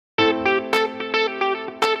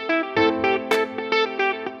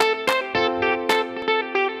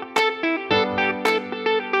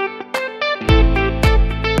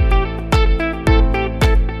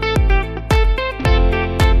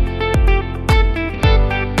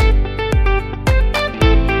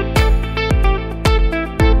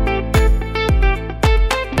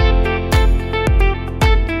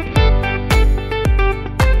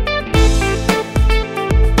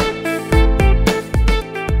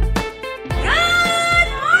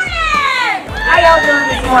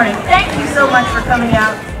morning. Thank you so much for coming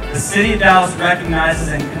out. The City of Dallas recognizes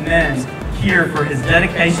and commends Kiers for his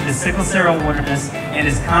dedication to sickle cell awareness and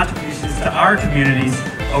his contributions to our communities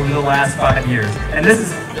over the last 5 years. And this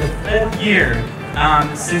is the 5th year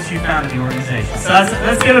since you founded the organization. So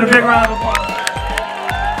let's give it a big round of applause.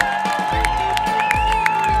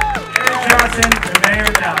 Eric Johnson, the Mayor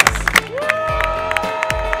of Dallas.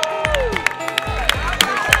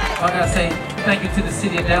 I gotta say thank you to the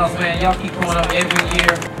City of Dallas, man. Y'all keep going up every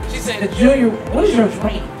year. She said, Junior, what is your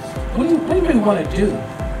dreams? What do you really want to do?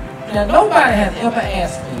 Now, nobody has ever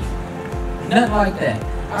asked me nothing like that.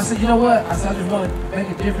 I said, you know what? I said, I just want to make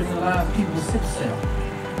a difference in the lives of people with sickle cell.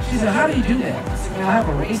 She said, how do you do that? I said, man, I have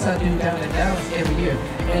a race I do down in Dallas every year.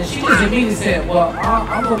 And she just immediately said, well,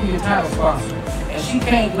 I'm going to be your title sponsor. And she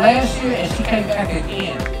came last year and she came back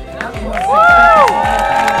again. And I just want to say,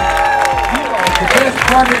 you are the best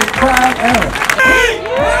part of the crowd ever.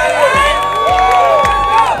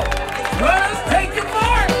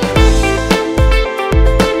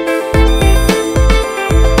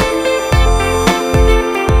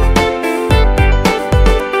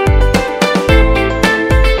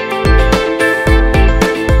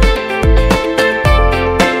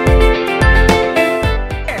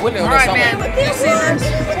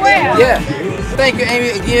 Yeah, thank you, Amy,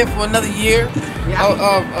 again for another year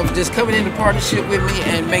of just coming into partnership with me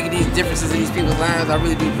and making these differences in these people's lives. I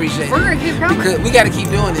really do appreciate it. We're gonna keep coming. Because we got to keep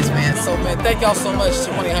doing this, man. So, man, thank y'all so much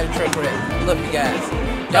to 1-800-TRUCK-RED. Love you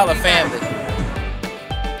guys. Y'all are family.